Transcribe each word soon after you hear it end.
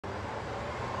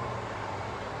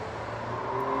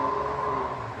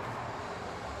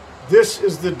This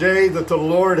is the day that the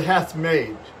Lord hath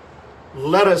made.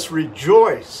 Let us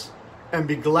rejoice and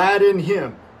be glad in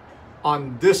him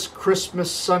on this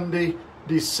Christmas Sunday,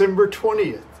 December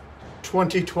 20th,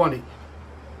 2020.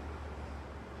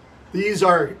 These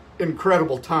are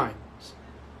incredible times,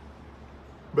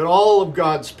 but all of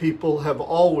God's people have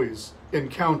always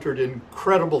encountered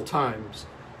incredible times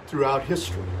throughout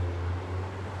history.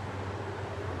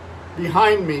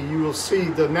 Behind me, you will see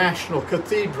the National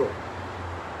Cathedral,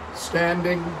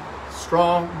 standing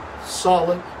strong,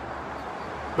 solid,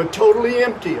 but totally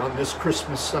empty on this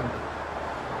Christmas Sunday.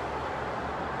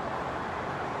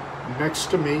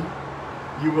 Next to me,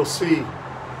 you will see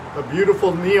a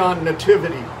beautiful neon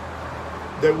nativity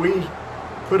that we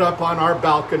put up on our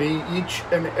balcony each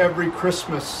and every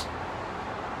Christmas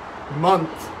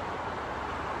month,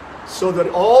 so that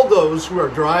all those who are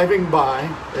driving by,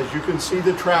 as you can see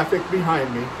the traffic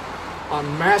behind me, on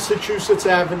Massachusetts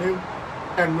Avenue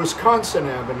and Wisconsin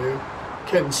Avenue,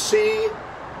 can see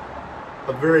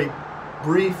a very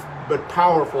brief but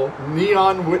powerful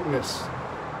neon witness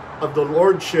of the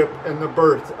Lordship and the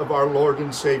birth of our Lord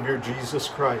and Savior Jesus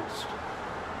Christ.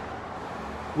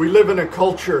 We live in a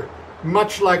culture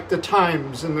much like the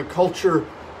times in the culture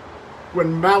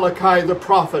when Malachi the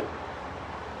prophet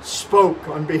spoke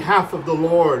on behalf of the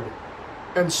Lord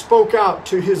and spoke out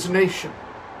to his nation.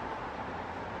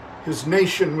 His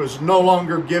nation was no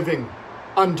longer giving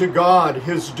unto God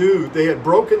his due. They had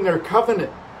broken their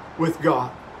covenant with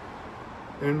God.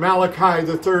 In Malachi,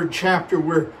 the 3rd chapter,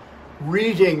 we're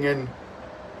reading and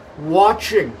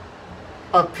watching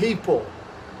a people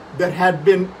that had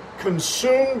been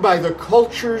consumed by the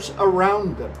cultures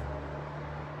around them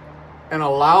and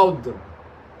allowed them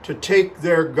to take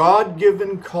their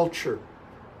God-given culture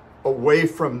away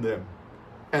from them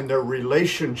and their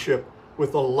relationship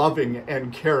with a loving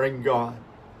and caring God.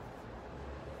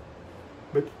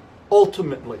 But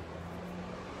ultimately,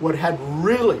 what had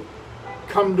really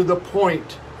come to the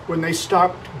point when they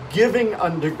stopped giving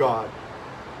unto God,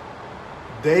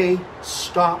 they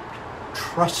stopped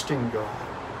trusting God.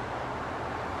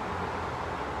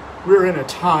 We're in a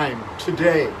time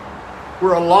today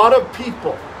where a lot of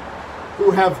people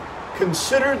who have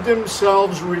considered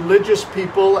themselves religious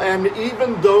people, and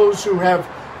even those who have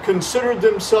considered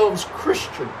themselves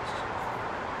Christians,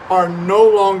 are no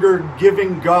longer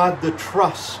giving God the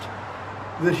trust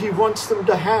that he wants them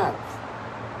to have.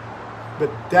 But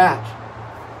that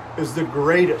is the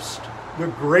greatest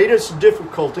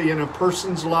difficulty in a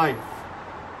person's life,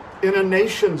 in a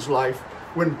nation's life,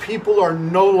 when people are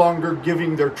no longer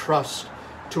giving their trust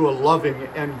to a loving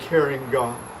and caring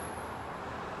God.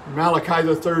 Malachi,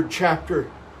 the 3rd chapter,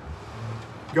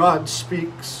 God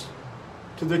speaks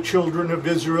to the children of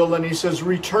Israel and he says,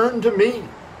 "Return to me,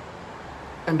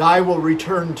 and I will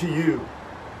return to you."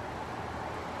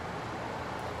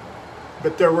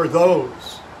 But there were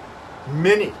those,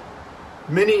 many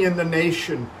in the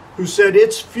nation, who said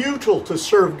it's futile to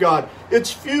serve God.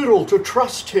 It's futile to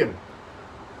trust him.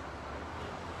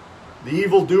 The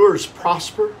evildoers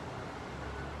prosper.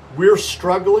 We're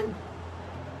struggling.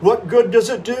 What good does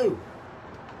it do?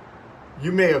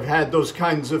 You may have had those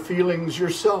kinds of feelings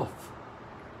yourself.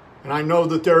 And I know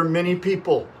that there are many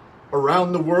people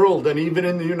around the world and even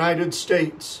in the United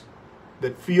States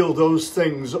that feel those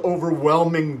things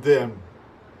overwhelming them.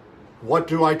 What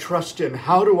do I trust in?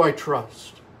 How do I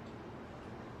trust?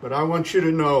 But I want you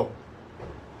to know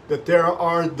that there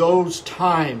are those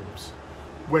times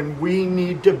when we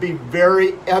need to be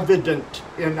very evident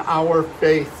in our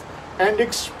faith and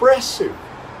expressive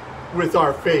with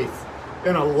our faith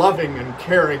in a loving and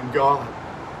caring God.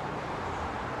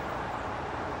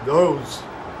 Those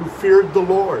who feared the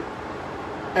Lord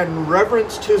and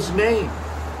reverenced his name,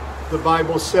 the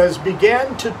Bible says,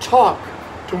 began to talk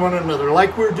to one another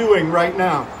like we're doing right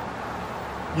now,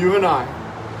 you and I,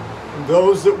 and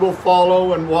those that will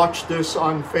follow and watch this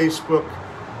on Facebook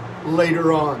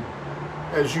later on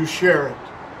as you share it.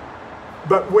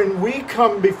 But when we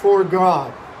come before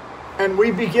God and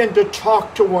we begin to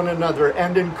talk to one another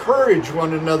and encourage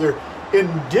one another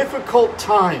in difficult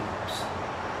times,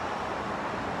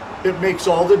 it makes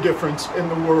all the difference in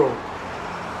the world.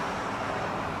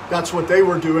 That's what they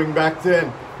were doing back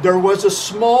then. There was a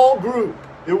small group,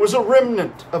 it was a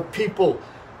remnant of people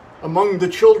among the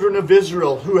children of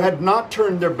Israel who had not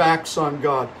turned their backs on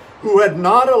God, who had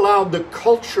not allowed the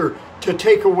culture to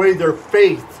take away their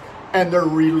faith and their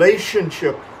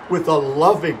relationship with a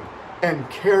loving and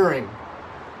caring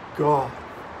God.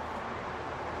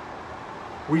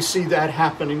 We see that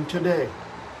happening today.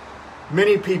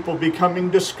 Many people becoming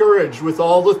discouraged with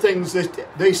all the things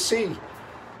that they see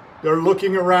They're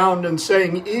looking around and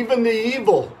saying, even the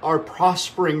evil are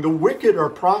prospering, the wicked are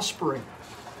prospering.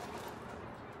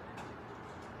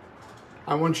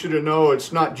 I want you to know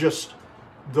it's not just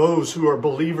those who are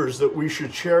believers that we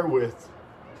should share with,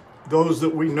 those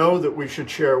that we know that we should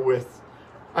share with.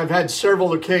 I've had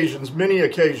several occasions, many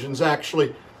occasions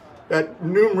actually, at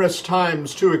numerous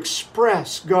times to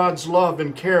express God's love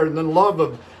and care and the love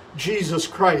of Jesus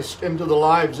Christ into the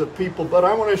lives of people. But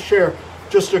I want to share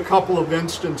just a couple of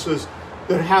instances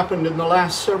that happened in the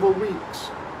last several weeks.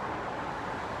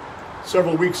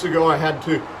 Several weeks ago, I had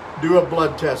to do a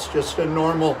blood test, just a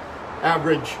normal,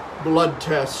 average blood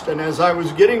test. And as I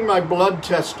was getting my blood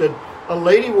tested, a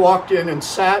lady walked in and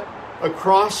sat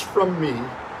across from me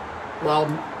while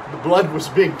the blood was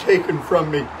being taken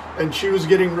from me, and she was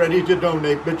getting ready to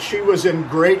donate, but she was in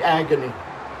great agony,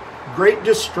 great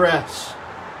distress.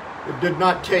 It did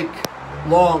not take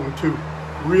long to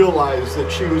realize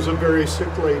that she was a very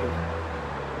sick lady.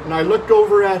 And I looked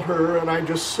over at her and I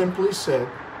just simply said,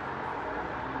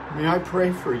 "May I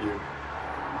pray for you?"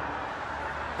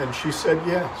 And she said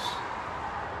yes.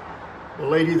 The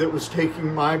lady that was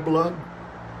taking my blood,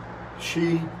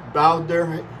 they bowed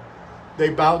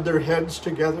their heads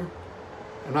together,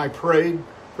 and I prayed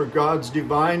for God's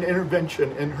divine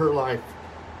intervention in her life.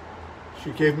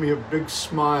 She gave me a big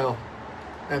smile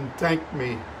and thanked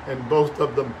me, and both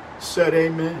of them said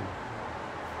amen.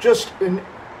 Just an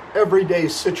everyday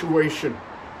situation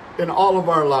in all of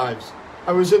our lives.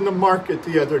 I was in the market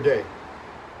the other day,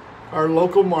 our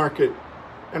local market,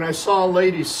 and I saw a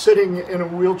lady sitting in a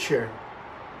wheelchair,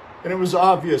 and it was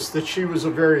obvious that she was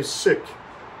a very sick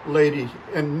lady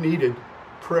and needed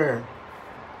prayer.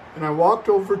 And I walked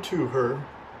over to her,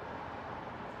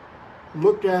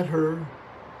 looked at her,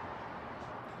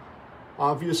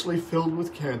 obviously filled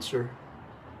with cancer,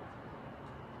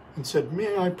 and said,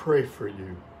 "May I pray for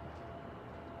you?"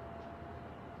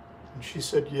 And she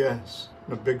said yes,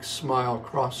 and a big smile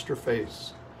crossed her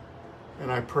face.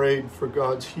 And I prayed for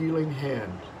God's healing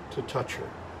hand to touch her.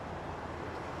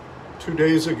 2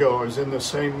 days ago, I was in the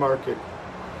same market,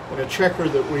 and a checker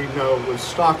that we know was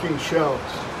stocking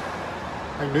shelves.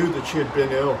 I knew that she had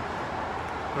been ill,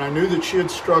 and I knew that she had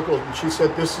struggled, and she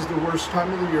said, "This is the worst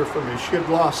time of the year for me." She had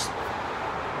lost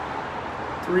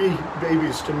 3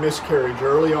 babies to miscarriage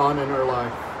early on in her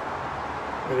life.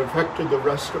 It affected the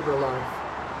rest of her life.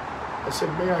 I said,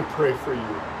 "May I pray for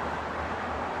you?"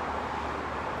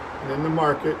 And in the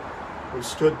market, we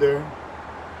stood there.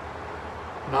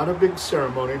 Not a big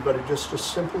ceremony, but just a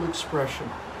simple expression.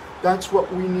 That's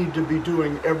what we need to be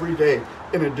doing every day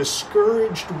in a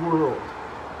discouraged world,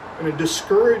 in a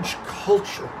discouraged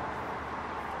culture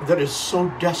that is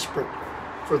so desperate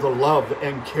for the love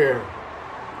and care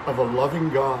of a loving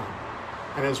God.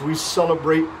 And as we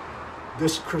celebrate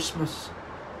this Christmas,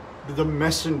 the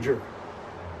messenger,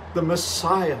 the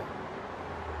Messiah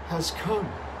has come.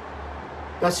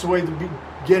 That's the way the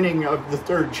beginning of the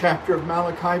 3rd chapter of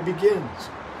Malachi begins.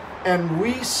 And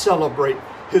we celebrate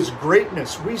his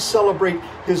greatness. We celebrate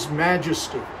his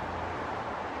majesty.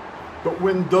 But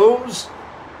when those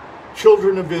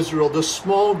children of Israel, the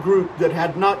small group that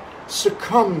had not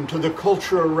succumbed to the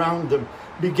culture around them,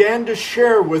 began to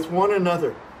share with one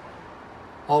another,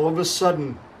 all of a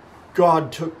sudden,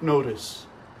 God took notice.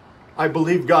 I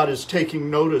believe God is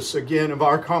taking notice again of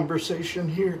our conversation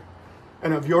here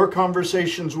and of your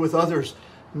conversations with others,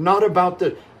 not about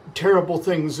the terrible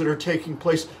things that are taking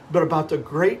place, but about the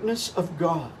greatness of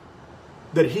God,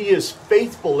 that he is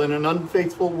faithful in an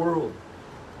unfaithful world,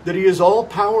 that he is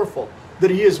all-powerful,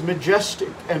 that he is majestic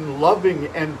and loving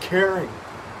and caring.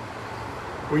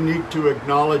 We need to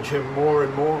acknowledge him more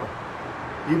and more.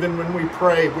 Even when we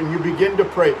pray, when you begin to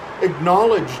pray,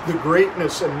 acknowledge the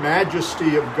greatness and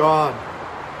majesty of God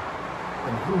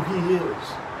and who he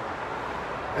is.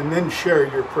 And then share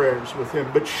your prayers with him.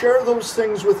 But share those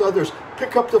things with others.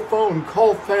 Pick up the phone,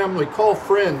 call family, call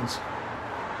friends,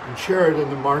 and share it in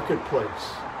the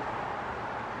marketplace.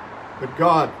 But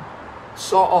God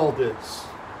saw all this,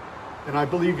 and I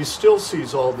believe he still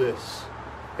sees all this.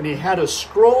 And he had a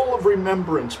scroll of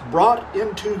remembrance brought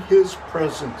into his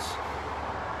presence.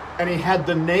 And he had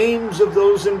the names of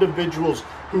those individuals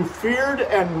who feared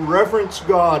and reverenced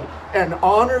God and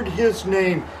honored his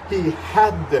name. He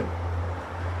had them,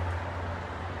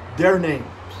 their names,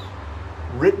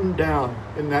 written down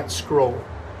in that scroll.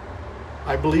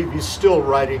 I believe he's still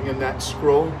writing in that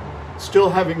scroll, still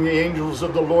having the angels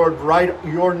of the Lord write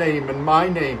your name and my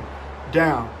name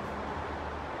down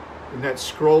in that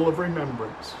scroll of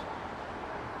remembrance.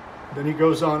 Then he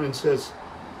goes on and says,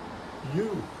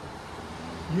 you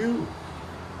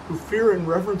who fear and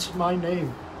reverence my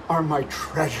name are my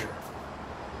treasure.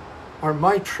 are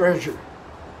my treasure.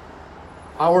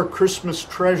 Our Christmas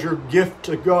treasure gift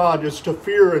to God is to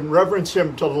fear and reverence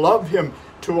Him, to love Him,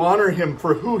 to honor Him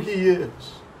for who He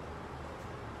is.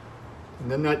 And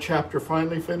then that chapter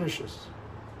finally finishes.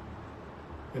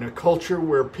 In a culture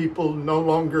where people no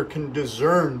longer can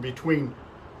discern between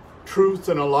truth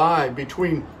and a lie,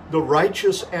 between the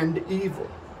righteous and evil.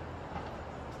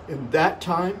 In that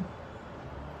time,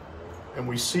 and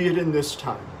we see it in this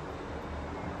time,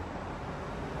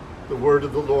 the word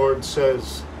of the Lord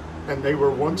says, and they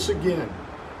were once again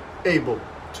able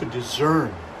to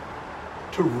discern,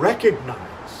 to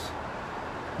recognize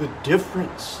the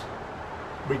difference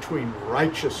between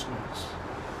righteousness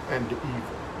and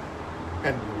evil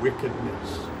and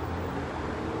wickedness.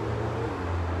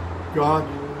 God,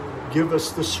 give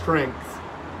us the strength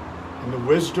and the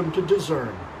wisdom to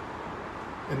discern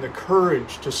and the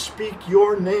courage to speak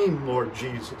your name, Lord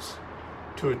Jesus,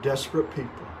 to a desperate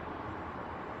people.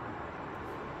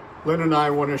 Lynn and I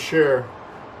want to share,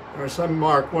 and our son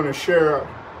Mark want to share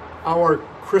our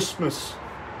Christmas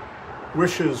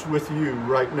wishes with you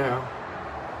right now.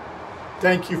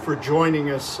 Thank you for joining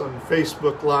us on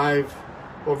Facebook Live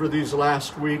over these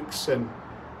last weeks and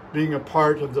being a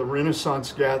part of the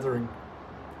Renaissance gathering.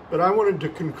 But I wanted to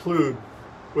conclude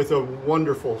with a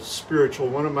wonderful spiritual,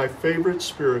 one of my favorite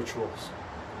spirituals,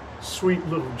 Sweet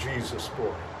Little Jesus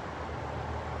Boy.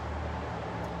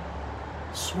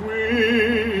 Sweet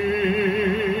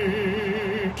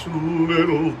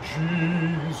little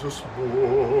Jesus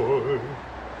boy,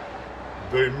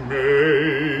 they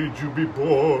made you be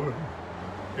born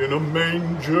in a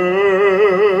manger.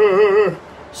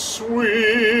 Sweet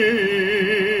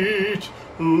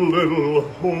little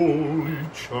holy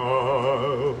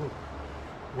child,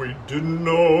 we didn't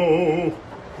know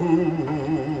who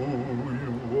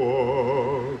you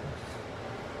was,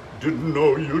 didn't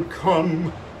know you'd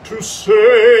come to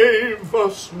save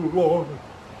us, Lord,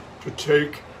 to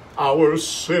take our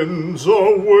sins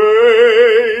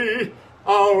away.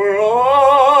 Our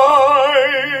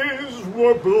eyes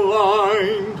were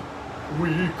blind,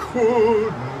 we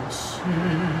couldn't see,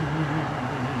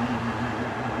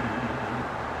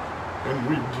 and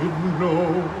we didn't know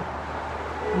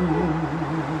who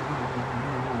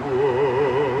you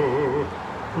were.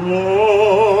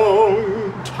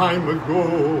 Long time ago,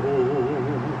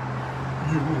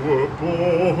 you were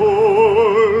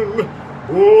born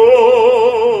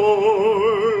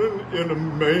in a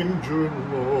manger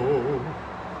low.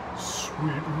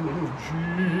 Sweet little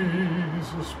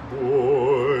Jesus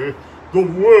boy, the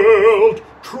world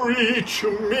treats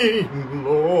you mean,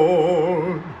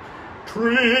 Lord,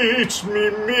 treats me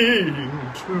mean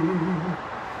too,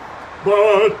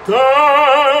 but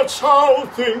that's how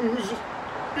things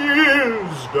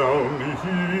is down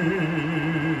here.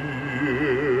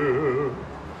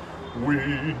 We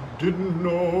didn't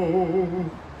know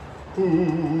who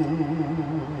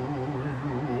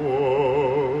you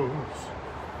was.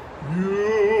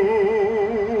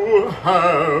 You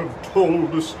have told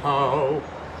us how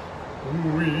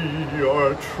we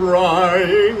are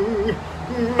trying,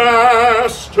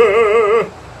 Master.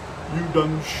 You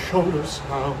done showed us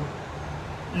how,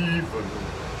 even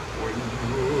when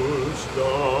you're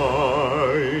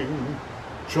dying.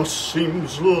 Just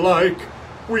seems like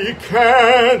we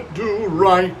can't do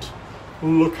right.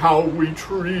 Look how we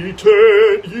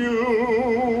treated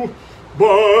you.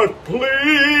 But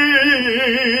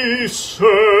please,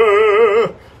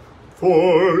 sir,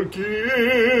 forgive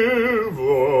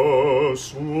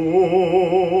us,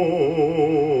 Lord.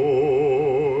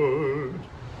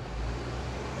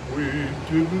 We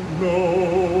didn't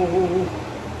know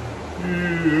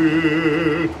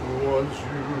it was you.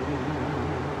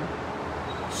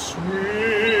 Sweet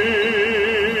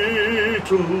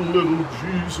little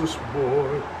Jesus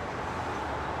boy,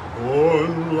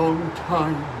 born long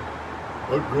time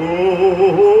ago.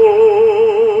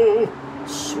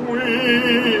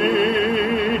 Sweet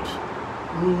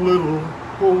little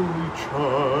holy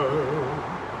child,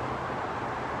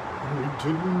 we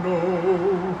didn't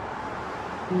know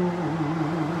who you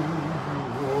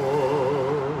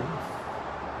was,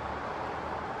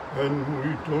 and we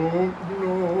don't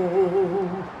know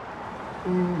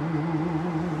who you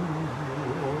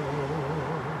are.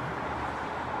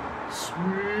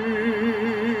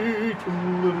 Sweet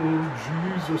little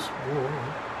Jesus boy,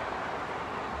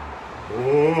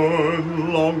 born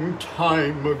long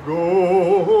time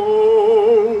ago.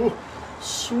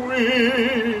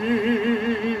 Sweet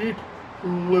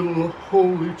little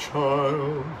holy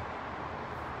child.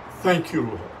 Thank you,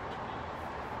 Lord.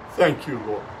 Thank you,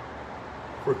 Lord,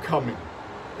 for coming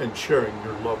and sharing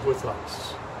your love with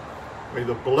us. May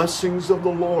the blessings of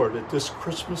the Lord at this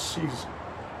Christmas season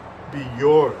be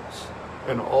yours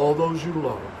and all those you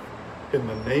love. In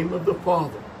the name of the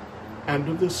Father, and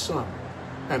of the Son,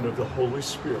 and of the Holy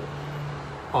Spirit.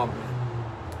 Amen.